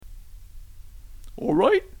All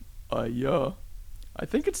right, I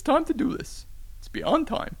think it's time to do this. It's beyond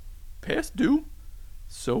time, past due.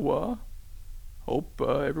 So, hope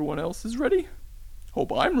everyone else is ready.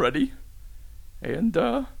 Hope I'm ready. And,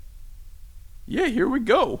 yeah, here we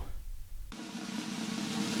go.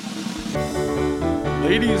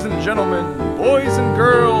 Ladies and gentlemen, boys and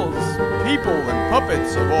girls, people and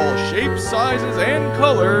puppets of all shapes, sizes, and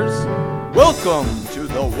colors, welcome to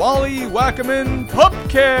the Wally Wackerman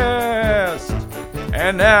Pupcast!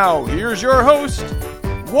 And now, here's your host,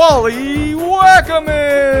 Wally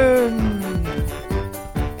Wackerman!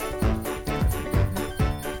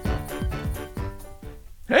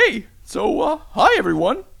 Hey, so, hi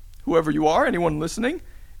everyone, whoever you are, anyone listening,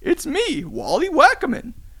 it's me, Wally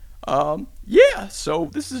Wackerman. Yeah, so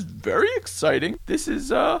this is very exciting. This is,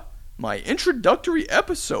 my introductory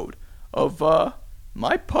episode of,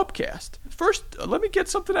 my Pupcast. First, let me get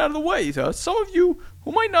something out of the way. Some of you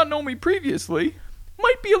who might not know me previously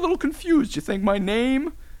might be a little confused. You think my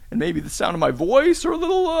name and maybe the sound of my voice are a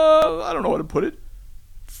little, I don't know how to put it.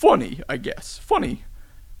 Funny, I guess. Funny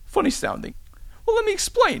sounding. Well, let me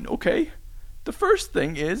explain, okay? The first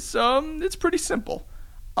thing is, it's pretty simple.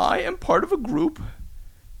 I am part of a group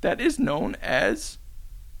that is known as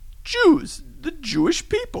Jews, the Jewish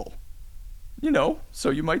people. You know, so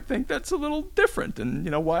you might think that's a little different, and you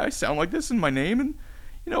know why I sound like this in my name, and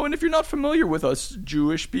you know, and if you're not familiar with us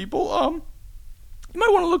Jewish people, you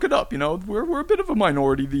might want to look it up. You know, we're a bit of a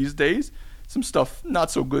minority these days. Some stuff,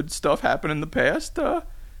 not so good stuff, happened in the past,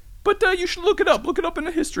 but you should look it up. Look it up in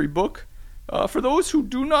a history book. For those who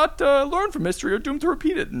do not learn from history are doomed to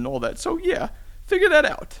repeat it and all that. So yeah, figure that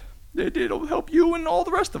out. It'll help you and all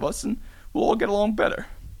the rest of us, and we'll all get along better.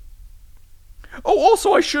 Oh,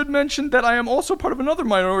 also I should mention that I am also part of another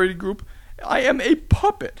minority group. I am a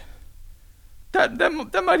puppet.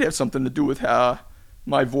 That might have something to do with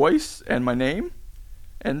my voice and my name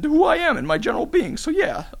and who I am and my general being. So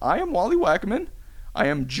yeah, I am Wally Wackerman. I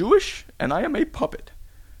am Jewish and I am a puppet.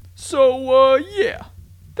 So yeah,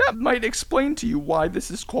 that might explain to you why this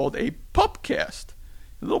is called a Pupcast.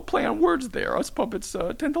 A little play on words there. Us puppets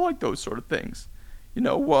tend to like those sort of things. You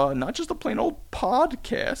know, not just a plain old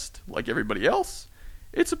podcast like everybody else.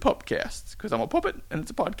 It's a Pupcast, because I'm a puppet and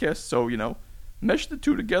it's a podcast, so, you know, mesh the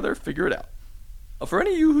two together, figure it out. For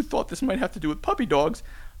any of you who thought this might have to do with puppy dogs,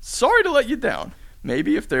 sorry to let you down.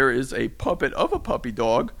 Maybe if there is a puppet of a puppy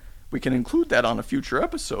dog, we can include that on a future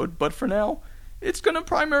episode, but for now, it's going to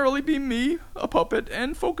primarily be me, a puppet,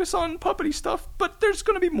 and focus on puppety stuff, but there's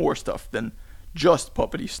going to be more stuff than just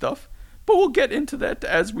puppety stuff, but we'll get into that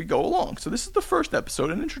as we go along. So this is the first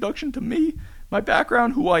episode, an introduction to me, my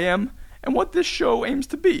background, who I am, and what this show aims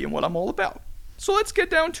to be and what I'm all about. So let's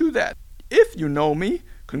get down to that. If you know me,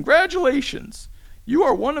 congratulations. You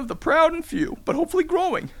are one of the proud and few, but hopefully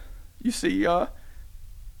growing. You see, I'm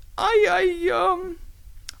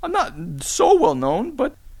not so well known,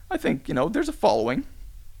 but I think, you know, there's a following.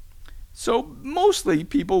 So, mostly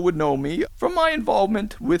people would know me from my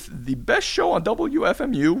involvement with the best show on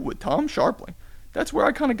WFMU with Tom Scharpling. That's where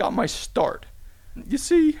I kind of got my start. You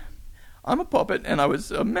see, I'm a puppet, and I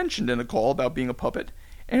was mentioned in a call about being a puppet.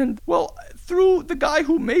 And, well, through the guy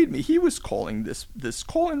who made me, he was calling this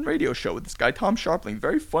call-in radio show with this guy, Tom Scharpling,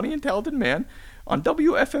 very funny and talented man, on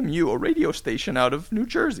WFMU, a radio station out of New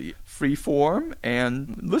Jersey. Freeform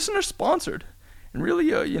and listener-sponsored. And really,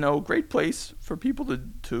 you know, great place for people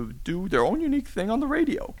to do their own unique thing on the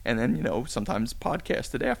radio. And then, you know, sometimes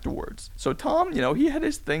podcast it afterwards. So Tom, you know, he had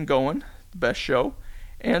his thing going, the best show.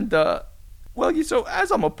 And, so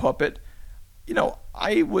as I'm a puppet, you know,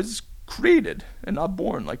 I was created and not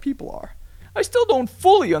born like people are. I still don't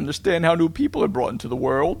fully understand how new people are brought into the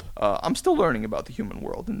world. I'm still learning about the human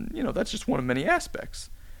world. And, you know, that's just one of many aspects.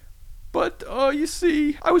 But, you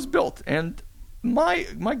see, I was built. And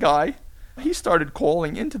my guy, he started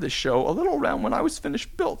calling into the show a little around when I was finished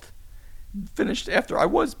after I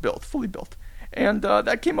was built, fully built. And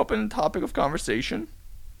that came up in a topic of conversation.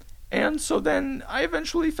 And so then I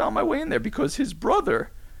eventually found my way in there because his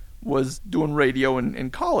brother was doing radio in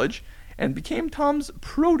college and became Tom's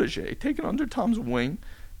protege, taken under Tom's wing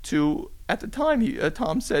to, at the time,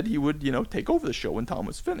 Tom said he would, you know, take over the show when Tom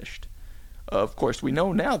was finished. Of course, we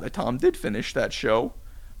know now that Tom did finish that show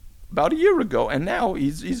about a year ago, and now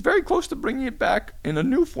he's very close to bringing it back in a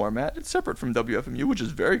new format. It's separate from WFMU, which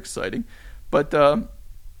is very exciting. But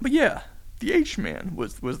yeah, the H-Man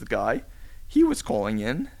was the guy. He was calling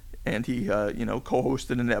in, and he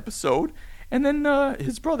co-hosted an episode. And then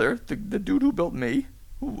his brother, the dude who built me,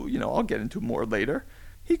 who I'll get into more later,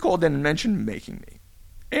 he called in and mentioned making me.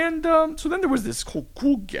 And so then there was this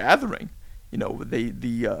cool gathering.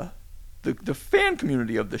 The fan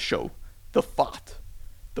community of the show the FOT,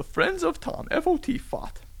 the Friends of Tom, FOT,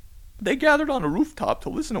 FOT. They gathered on a rooftop to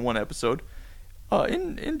listen to one episode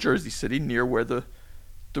in Jersey City, near where the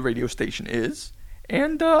radio station is.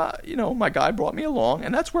 And, my guy brought me along,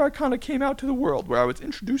 and that's where I kind of came out to the world, where I was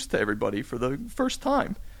introduced to everybody for the first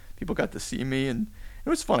time. People got to see me, and it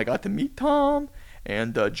was fun. I got to meet Tom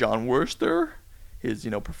and John Worster, his,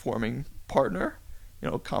 performing partner,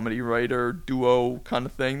 comedy writer, duo kind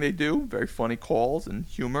of thing they do. Very funny calls and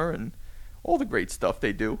humor and all the great stuff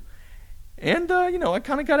they do. And, I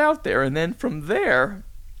kind of got out there, and then from there,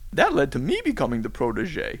 that led to me becoming the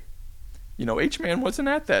protege. H-Man wasn't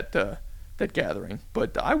at that gathering,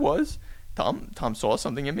 but I was. Tom saw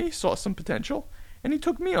something in me, saw some potential, and he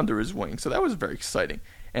took me under his wing, so that was very exciting.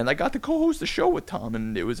 And I got to co-host a show with Tom,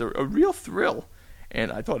 and it was a real thrill,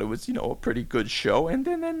 and I thought it was, a pretty good show. And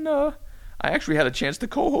then I actually had a chance to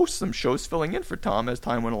co-host some shows filling in for Tom as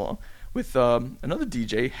time went along with another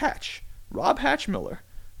DJ, Hatch, Rob Hatchmiller.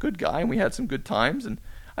 Good guy, and we had some good times, and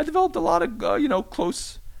I developed a lot of,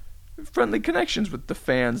 close, friendly connections with the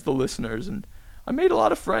fans, the listeners, and I made a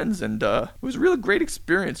lot of friends, and it was a really great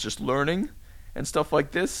experience just learning and stuff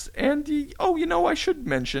like this. And, I should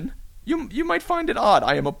mention, you might find it odd.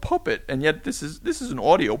 I am a puppet, and yet this is an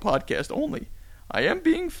audio podcast only. I am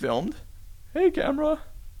being filmed. Hey, camera.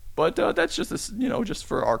 But that's just, just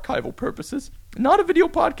for archival purposes. Not a video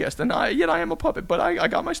podcast, and yet I am a puppet. But I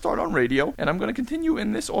got my start on radio, and I'm going to continue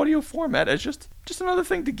in this audio format as just another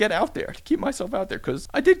thing to get out there, to keep myself out there. Because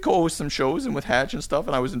I did co-host some shows and with Hatch and stuff,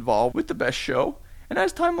 and I was involved with The Best Show. And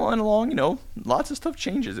as time went along, lots of stuff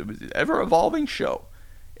changes. It was an ever-evolving show.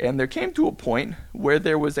 And there came to a point where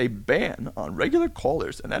there was a ban on regular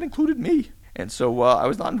callers, and that included me. And so I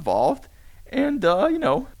was not involved. And,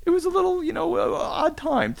 it was a little, odd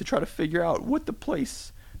time to try to figure out what the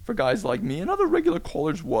place for guys like me and other regular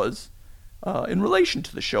callers was in relation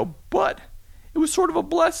to the show. But it was sort of a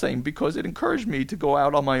blessing because it encouraged me to go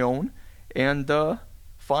out on my own and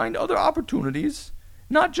find other opportunities,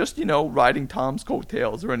 not just, riding Tom's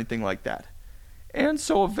coattails or anything like that. And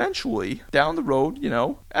so eventually, down the road,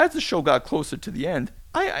 as the show got closer to the end,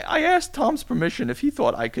 I asked Tom's permission if he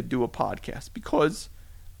thought I could do a podcast because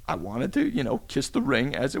I wanted to, kiss the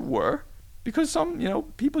ring, as it were, because some,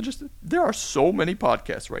 people there are so many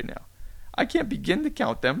podcasts right now. I can't begin to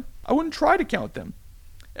count them. I wouldn't try to count them.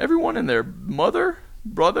 Everyone and their mother,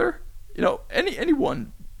 brother,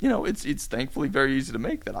 anyone, it's thankfully very easy to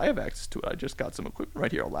make that I have access to it. I just got some equipment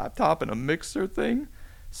right here, a laptop and a mixer thing,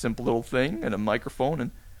 simple little thing, and a microphone,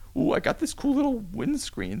 and, I got this cool little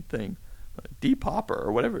windscreen thing, a de-popper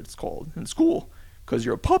or whatever it's called in school, because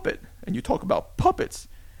you're a puppet, and you talk about puppets.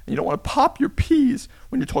 And you don't want to pop your peas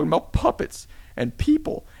when you're talking about puppets and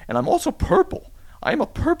people. And I'm also purple. I am a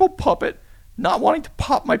purple puppet not wanting to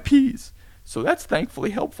pop my peas. So that's thankfully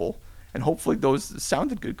helpful. And hopefully those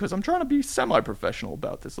sounded good because I'm trying to be semi-professional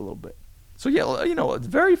about this a little bit. So yeah, it's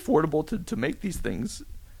very affordable to make these things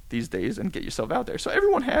these days and get yourself out there. So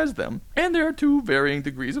everyone has them. And there are to varying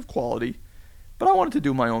degrees of quality. But I wanted to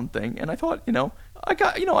do my own thing. And I thought,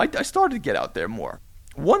 I started to get out there more.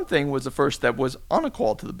 One thing was the first step was on a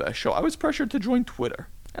call to The Best Show. I was pressured to join Twitter.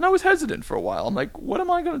 And I was hesitant for a while. I'm like, what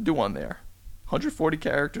am I going to do on there? 140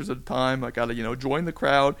 characters at a time. I got to, join the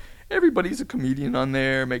crowd. Everybody's a comedian on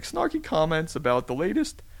there. Make snarky comments about the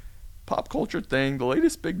latest pop culture thing, the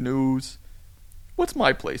latest big news. What's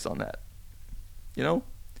my place on that? When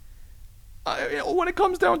it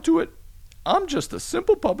comes down to it, I'm just a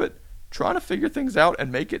simple puppet trying to figure things out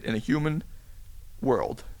and make it in a human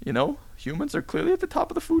world. Humans are clearly at the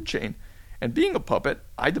top of the food chain. And being a puppet,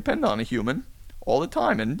 I depend on a human all the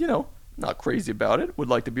time. And, not crazy about it. Would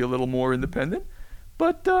like to be a little more independent.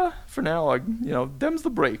 But for now, them's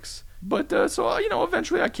the breaks. But so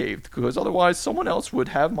eventually I caved. Because otherwise someone else would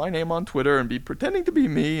have my name on Twitter and be pretending to be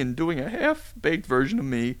me and doing a half-baked version of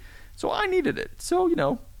me. So I needed it. So,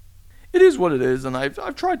 it is what it is. And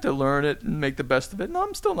I've tried to learn it and make the best of it. And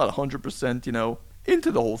I'm still not 100%,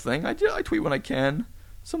 into the whole thing. I tweet when I can.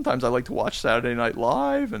 Sometimes I like to watch Saturday Night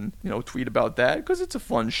Live and, tweet about that because it's a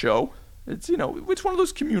fun show. It's, it's one of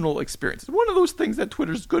those communal experiences. One of those things that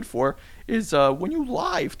Twitter's good for is when you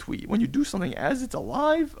live tweet, when you do something as it's a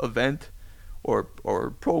live event or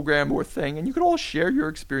program or thing, and you can all share your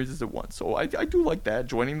experiences at once. So I do like that,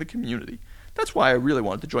 joining the community. That's why I really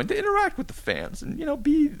wanted to join, to interact with the fans and,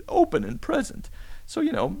 be open and present. So,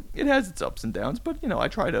 it has its ups and downs, but, I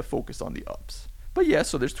try to focus on the ups. But yeah,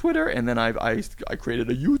 so there's Twitter, and then I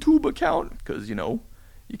created a YouTube account, because, you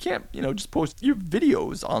can't, just post your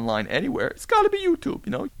videos online anywhere. It's got to be YouTube,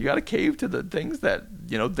 You got to cave to the things that,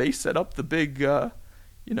 they set up the big,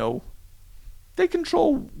 they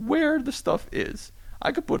control where the stuff is.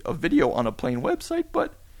 I could put a video on a plain website,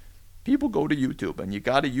 but people go to YouTube, and you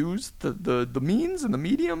got to use the means and the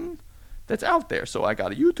medium that's out there. So I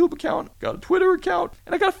got a YouTube account, got a Twitter account,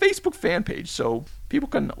 and I got a Facebook fan page, so people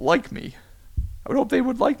can like me. I would hope they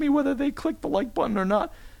would like me whether they click the like button or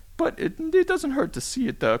not, but it doesn't hurt to see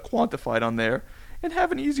it quantified on there and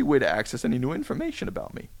have an easy way to access any new information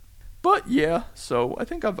about me. But yeah, so I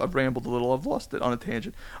think I've rambled a little. I've lost it on a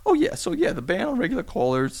tangent. Oh yeah, so yeah, the ban on regular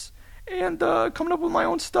callers and coming up with my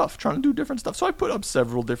own stuff, trying to do different stuff. So I put up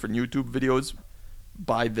several different YouTube videos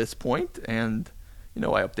by this point, and I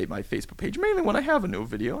update my Facebook page mainly when I have a new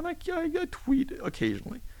video, and I tweet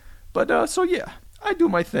occasionally. But so yeah, I do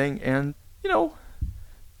my thing, and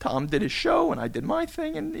Tom did his show, and I did my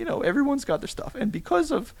thing, and everyone's got their stuff. And because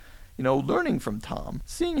of learning from Tom,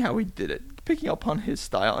 seeing how he did it, picking up on his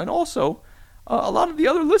style, and also a lot of the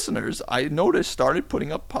other listeners I noticed started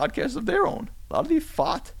putting up podcasts of their own. A lot of the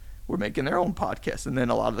FOT were making their own podcasts, and then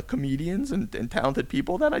a lot of the comedians and talented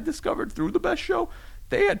people that I discovered through the Best Show,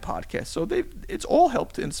 they had podcasts. So it's all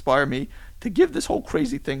helped to inspire me to give this whole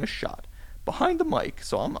crazy thing a shot. Behind the mic,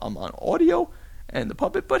 so I'm on audio and the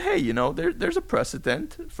puppet, but hey, there's a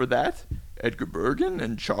precedent for that. Edgar Bergen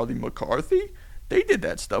and Charlie McCarthy, they did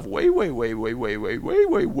that stuff way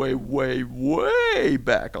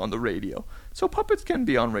back on the radio. So puppets can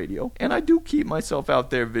be on radio, and I do keep myself out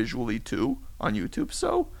there visually too on YouTube.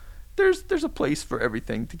 So there's a place for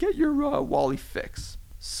everything to get your Wally fix.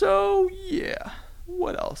 So yeah,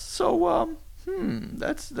 what else? So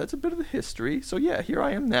that's a bit of the history. So yeah, here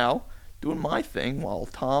I am now doing my thing while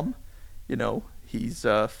Tom, he's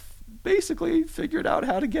basically figured out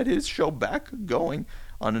how to get his show back going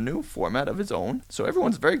on a new format of his own. So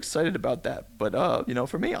everyone's very excited about that. But,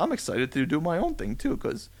 for me, I'm excited to do my own thing, too,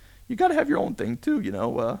 because you got to have your own thing, too,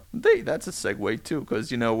 That's a segue, too,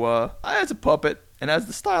 because, as a puppet, and as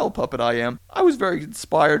the style of puppet I am, I was very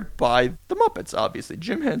inspired by the Muppets, obviously.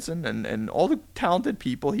 Jim Henson and all the talented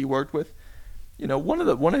people he worked with. One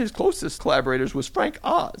of his closest collaborators was Frank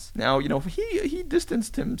Oz. Now, he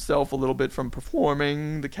distanced himself a little bit from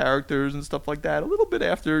performing the characters and stuff like that a little bit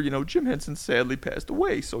after, Jim Henson sadly passed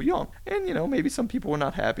away so young. And, maybe some people were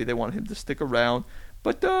not happy. They wanted him to stick around.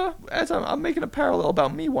 But as I'm making a parallel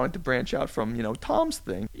about me wanting to branch out from, Tom's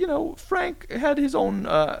thing, Frank had his own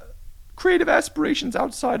creative aspirations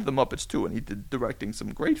outside of the Muppets too, and he did directing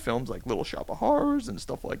some great films like Little Shop of Horrors and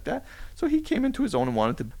stuff like that. So he came into his own and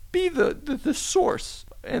wanted to be the source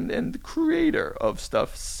and the creator of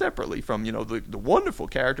stuff separately from the wonderful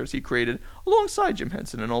characters he created alongside Jim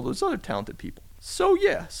Henson and all those other talented people. So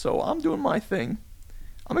yeah, so I'm doing my thing.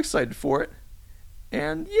 I'm excited for it,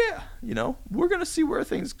 and yeah, we're gonna see where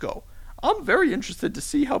things go. I'm very interested to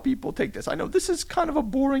see how people take this. I know this is kind of a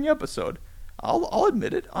boring episode. I'll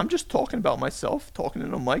admit it. I'm just talking about myself, talking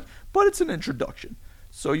in a mic, but it's an introduction.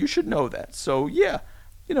 So you should know that. So yeah,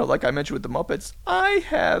 like I mentioned with the Muppets, I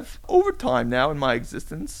have, over time now in my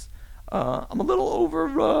existence, I'm a little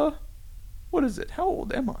over, what is it? How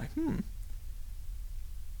old am I?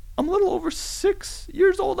 I'm a little over 6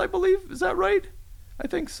 years old, I believe. Is that right? I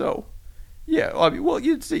think so. Yeah, well,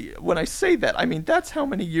 you'd see, when I say that, I mean that's how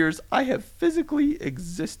many years I have physically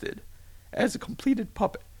existed as a completed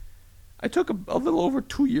puppet. I took a little over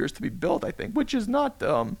 2 years to be built, I think, which is not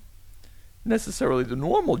necessarily the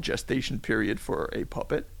normal gestation period for a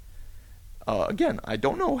puppet. Again, I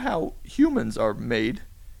don't know how humans are made,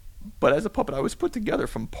 but as a puppet I was put together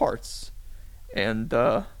from parts. And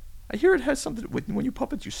I hear it has something with, when you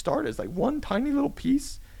puppets, you start as like one tiny little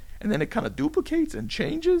piece, and then it kind of duplicates and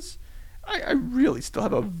changes. I really still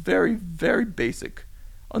have a very, very basic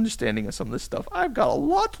understanding of some of this stuff. I've got a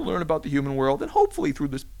lot to learn about the human world, and hopefully through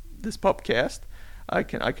this Pupcast, I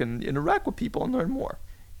can interact with people and learn more.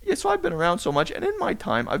 Yeah, so I've been around so much, and in my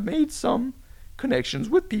time, I've made some connections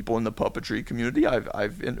with people in the puppetry community. I've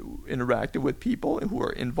interacted with people who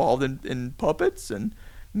are involved in puppets and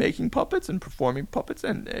making puppets and performing puppets.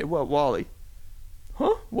 And well, Wally,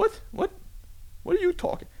 huh? What are you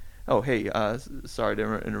talking? Oh, hey, sorry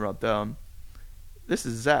to interrupt. This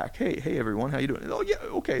is Zach. Hey, everyone, how you doing? Oh, yeah,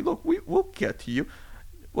 okay. Look, we'll get to you.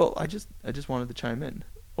 Well, I just wanted to chime in.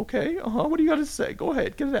 Okay, what do you got to say? Go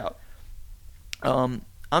ahead, get it out.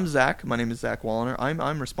 I'm Zach. My name is Zach Wallner.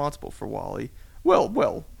 I'm responsible for Wally.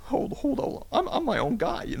 Well, hold on. I'm my own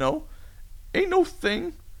guy, Ain't no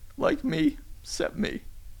thing like me except me.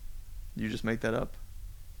 You just make that up?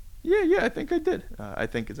 Yeah, I think I did. I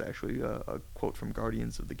think it's actually a quote from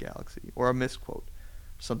Guardians of the Galaxy, or a misquote,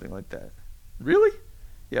 something like that. Really?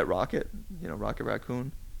 Yeah, Rocket. Rocket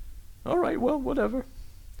Raccoon. All right, well, whatever.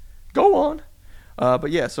 Go on.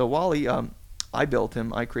 But yeah, so Wally, I built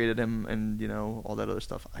him, I created him, and all that other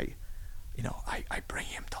stuff. I bring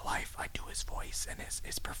him to life. I do his voice and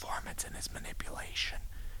his performance and his manipulation.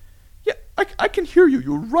 Yeah, I can hear you.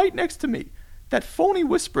 You're right next to me. That phony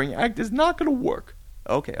whispering act is not going to work.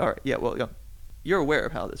 Okay, all right. Yeah, well, you're aware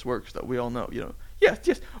of how this works, though. We all know,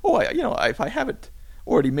 Yes. Oh, if I haven't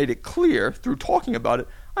already made it clear through talking about it,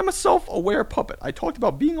 I'm a self-aware puppet. I talked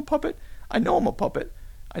about being a puppet. I know I'm a puppet.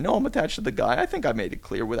 I know I'm attached to the guy. I think I made it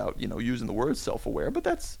clear without, using the word self-aware, but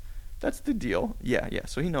that's the deal. Yeah,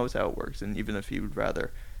 so he knows how it works, and even if he would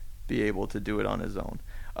rather be able to do it on his own.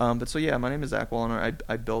 But so, yeah, my name is Zach Wallner.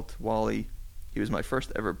 I built Wally. He was my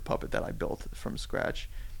first ever puppet that I built from scratch,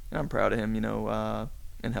 and I'm proud of him,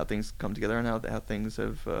 and how things come together and how things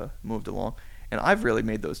have moved along. And I've really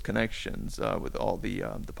made those connections with all the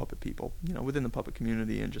puppet people, within the puppet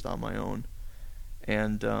community and just on my own.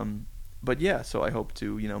 And but yeah, so I hope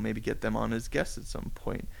to maybe get them on as guests at some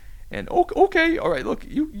point. And okay, all right, look,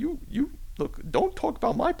 you look, don't talk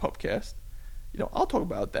about my pupcast. I'll talk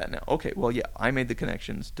about that now. Okay, well, yeah, I made the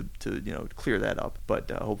connections to clear that up,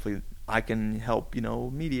 but hopefully I can help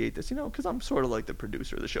mediate this, because I'm sort of like the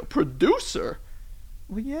producer of the show. Producer?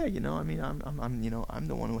 Well, yeah, I mean, I'm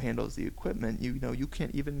the one who handles the equipment. You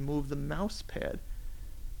can't even move the mouse pad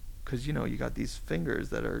because you got these fingers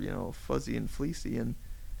that are fuzzy and fleecy, and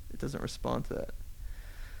it doesn't respond to that.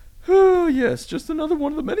 Oh yes, just another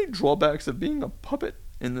one of the many drawbacks of being a puppet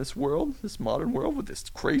in this world, this modern world with this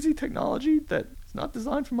crazy technology that is not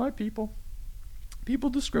designed for my people. People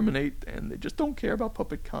discriminate, and they just don't care about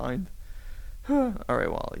puppet kind. All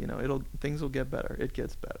right, well, things will get better. It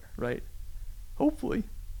gets better, right? Hopefully,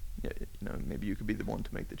 yeah, maybe you could be the one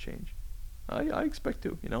to make the change. I expect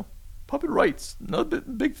to, Puppet rights, another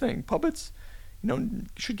big thing. Puppets,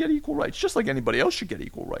 should get equal rights, just like anybody else should get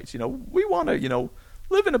equal rights. We want to,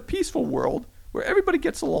 live in a peaceful world where everybody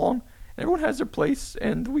gets along, and everyone has their place,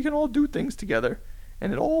 and we can all do things together,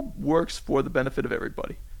 and it all works for the benefit of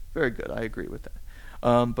everybody. Very good, I agree with that.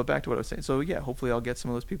 But back to what I was saying. So, yeah, hopefully I'll get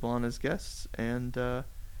some of those people on as guests, and we'll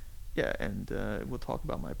talk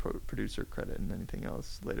about my producer credit and anything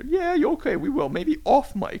else later. Yeah, okay, we will. Maybe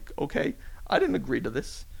off mic, okay? I didn't agree to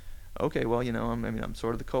this. Okay, well, I'm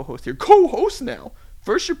sort of the co-host here. Co-host now?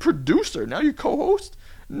 First you're producer, now you're co-host?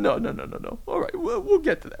 No. All right, we'll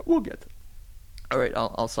get to that. All right,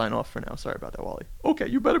 I'll sign off for now. Sorry about that, Wally. Okay,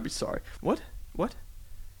 you better be sorry. What?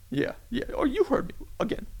 Yeah. Oh, you heard me.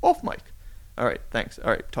 Again, off mic. All right, thanks. All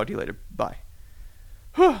right, talk to you later. Bye.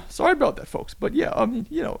 Sorry about that, folks. But yeah,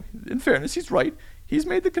 in fairness, he's right. He's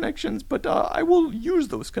made the connections, but I will use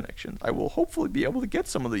those connections. I will hopefully be able to get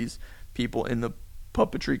some of these people in the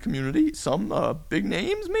puppetry community, some big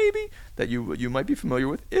names maybe that you might be familiar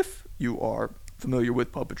with if you are familiar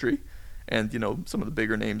with puppetry, and some of the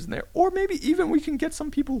bigger names in there. Or maybe even we can get some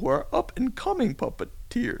people who are up and coming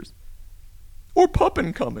puppeteers. Or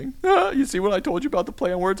pup-and-coming. You see what I told you about the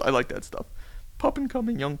play on words? I like that stuff.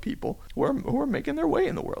 Pup-and-coming young people who are making their way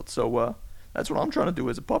in the world. So that's what I'm trying to do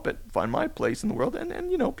as a puppet, find my place in the world.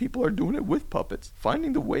 And people are doing it with puppets,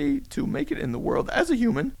 finding the way to make it in the world as a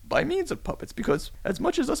human by means of puppets. Because as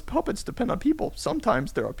much as us puppets depend on people,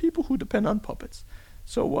 sometimes there are people who depend on puppets.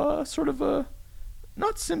 So sort of a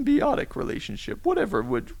not symbiotic relationship, whatever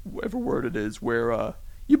word it is, where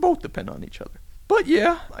you both depend on each other. But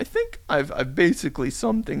yeah, I think I've basically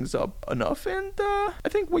summed things up enough, and I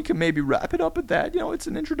think we can maybe wrap it up at that. It's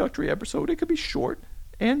an introductory episode. It could be short,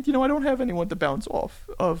 and I don't have anyone to bounce off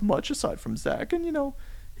of much aside from Zach, and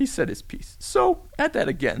he said his piece. So at that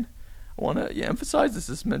again, I want to emphasize this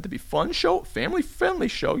is meant to be fun show, family-friendly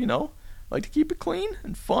show. Like to keep it clean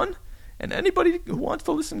and fun, and anybody who wants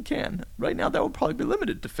to listen can. Right now, that would probably be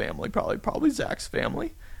limited to family, probably Zach's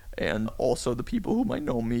family. And also the people who might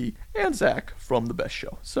know me and Zach from The Best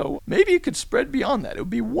Show. So maybe it could spread beyond that. It would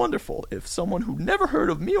be wonderful if someone who never heard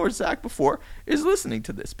of me or Zach before is listening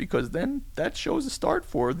to this, because then that shows a start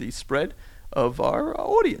for the spread of our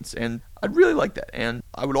audience. And I'd really like that. And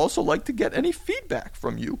I would also like to get any feedback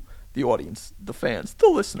from you, the audience, the fans, the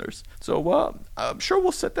listeners. So I'm sure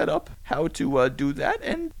we'll set that up, how to do that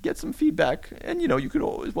and get some feedback. And, you could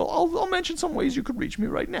always, I'll mention some ways you could reach me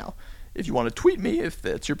right now. If you want to tweet me, if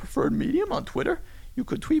that's your preferred medium on Twitter, you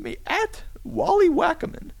could tweet me at Wally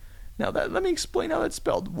Wackerman. Now, let me explain how that's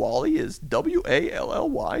spelled. Wally is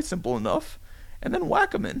W-A-L-L-Y, simple enough. And then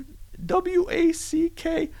Wackerman,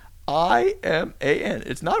 W-A-C-K-I-M-A-N.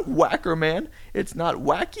 It's not Wackerman. It's not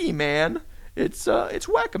Wacky Man. It's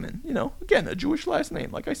Wackerman. Again, a Jewish last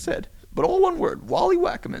name, like I said. But all one word, Wally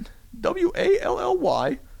Wackerman.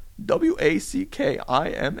 W-A-L-L-Y, W-A-C-K-I-M-A-N.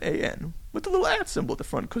 With the little @ symbol at the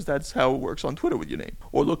front, because that's how it works on Twitter with your name.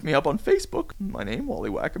 Or look me up on Facebook, my name, Wally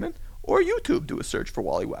Wackerman. or YouTube. Do a search for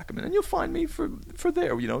Wally Wackerman, and you'll find me for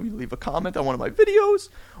there. You leave a comment on one of my videos,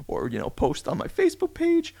 or post on my Facebook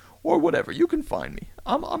page, or whatever. You can find me.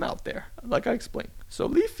 I'm out there, like I explained. So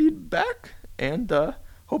leave feedback, and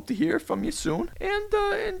hope to hear from you soon.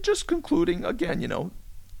 And just concluding again,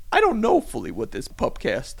 I don't know fully what this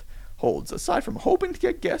pupcast holds, aside from hoping to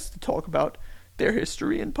get guests to talk about their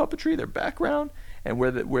history in puppetry, their background, and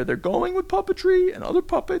where they're going with puppetry and other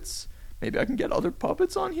puppets. Maybe I can get other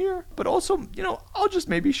puppets on here. But also, I'll just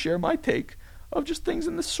maybe share my take of just things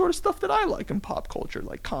in this sort of stuff that I like in pop culture,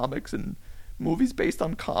 like comics and movies based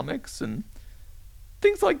on comics and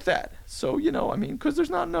things like that. So, because there's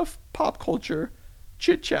not enough pop culture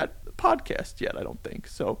chit-chat podcast yet, I don't think.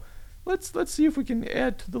 So let's see if we can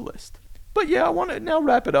add to the list. But yeah, I want to now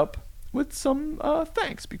wrap it up with some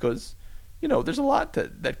thanks, because there's a lot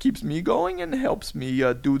that keeps me going and helps me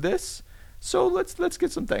do this. So let's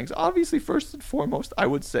get some thanks. Obviously, first and foremost, I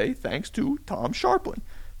would say thanks to Tom Sharpling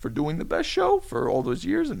for doing the best show for all those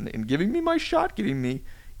years and giving me my shot, giving me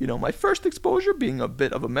my first exposure, being a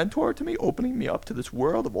bit of a mentor to me, opening me up to this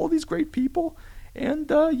world of all these great people, and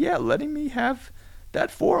letting me have that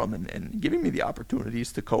forum and giving me the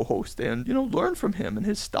opportunities to co-host and learn from him and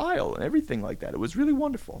his style and everything like that. It was really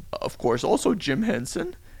wonderful. Of course, also Jim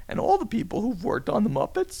Henson and all the people who've worked on the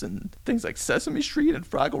Muppets and things like Sesame Street and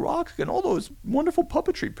Fraggle Rock and all those wonderful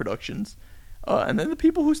puppetry productions. And then the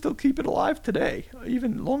people who still keep it alive today,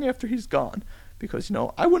 even long after he's gone. Because,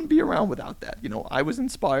 I wouldn't be around without that. I was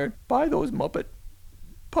inspired by those Muppet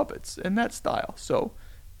puppets and that style. So,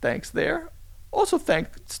 thanks there. Also,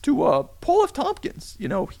 thanks to Paul F. Tompkins.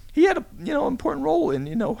 He had a important role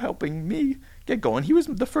in, helping me get going. He was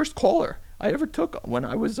the first caller I ever took when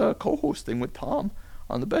I was co-hosting with Tom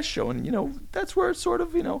on the Best Show. And, that's where sort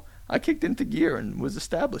of, I kicked into gear and was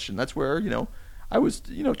established. And that's where, I was,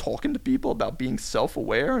 talking to people about being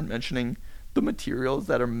self-aware and mentioning the materials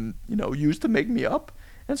that are, used to make me up.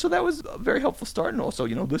 And so that was a very helpful start. And also,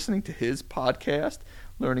 listening to his podcast,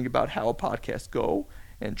 learning about how a podcast go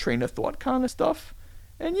and train of thought kind of stuff.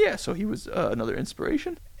 And yeah, so he was another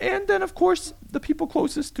inspiration. And then, of course, the people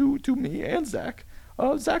closest to me and Zach,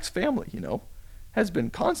 Zach's family, has been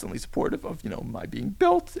constantly supportive of, my being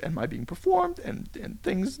built and my being performed and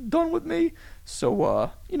things done with me.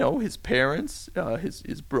 So, his parents,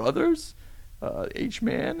 his brothers,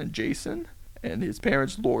 H-Man and Jason, and his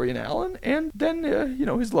parents, Lori and Alan, and then,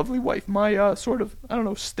 his lovely wife, my sort of,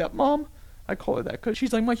 stepmom. I call her that because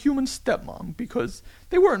she's like my human stepmom, because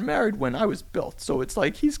they weren't married when I was built. So it's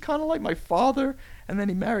like he's kind of like my father, and then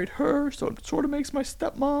he married her, so it sort of makes my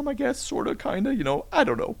stepmom, I guess, sort of, kind of, I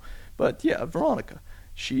don't know. But yeah, Veronica,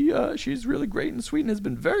 she's really great and sweet and has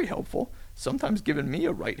been very helpful, sometimes given me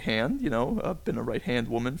a right hand, been a right hand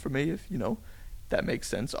woman for me, if, that makes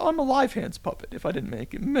sense. I'm a live hands puppet, if I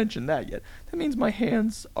didn't mention that yet. That means my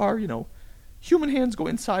hands are, human hands go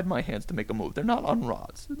inside my hands to make a move. They're not on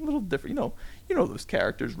rods. It's a little different. You know those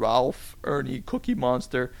characters, Ralph, Ernie, Cookie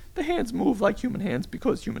Monster. The hands move like human hands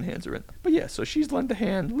because human hands are in them. But yeah, so she's lent a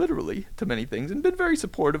hand, literally, to many things and been very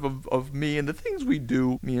supportive of me and the things we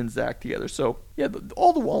do, me and Zach together. So yeah,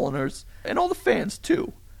 all the Walleners and all the fans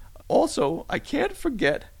too. Also, I can't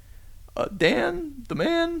forget Dan, the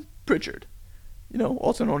man, Pritchard.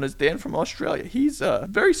 Also known as Dan from Australia. He's a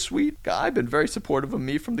very sweet guy, been very supportive of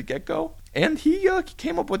me from the get-go. And he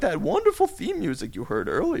came up with that wonderful theme music you heard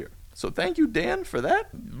earlier. So thank you, Dan, for that.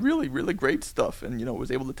 Really, really great stuff. And,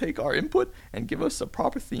 was able to take our input and give us a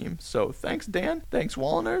proper theme. So thanks, Dan. Thanks,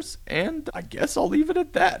 Walleners. And I guess I'll leave it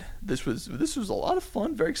at that. This was a lot of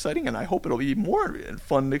fun, very exciting, and I hope it'll be more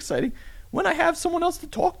fun and exciting when I have someone else to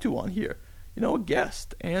talk to on here. A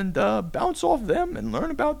guest. And bounce off them and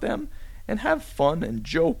learn about them. And have fun and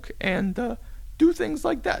joke and do things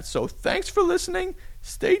like that. So thanks for listening.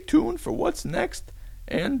 Stay tuned for what's next.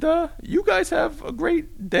 And you guys have a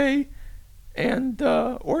great day and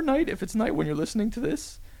or night if it's night when you're listening to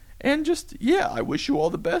this. And just, I wish you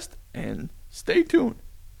all the best and stay tuned.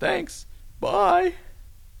 Thanks. Bye.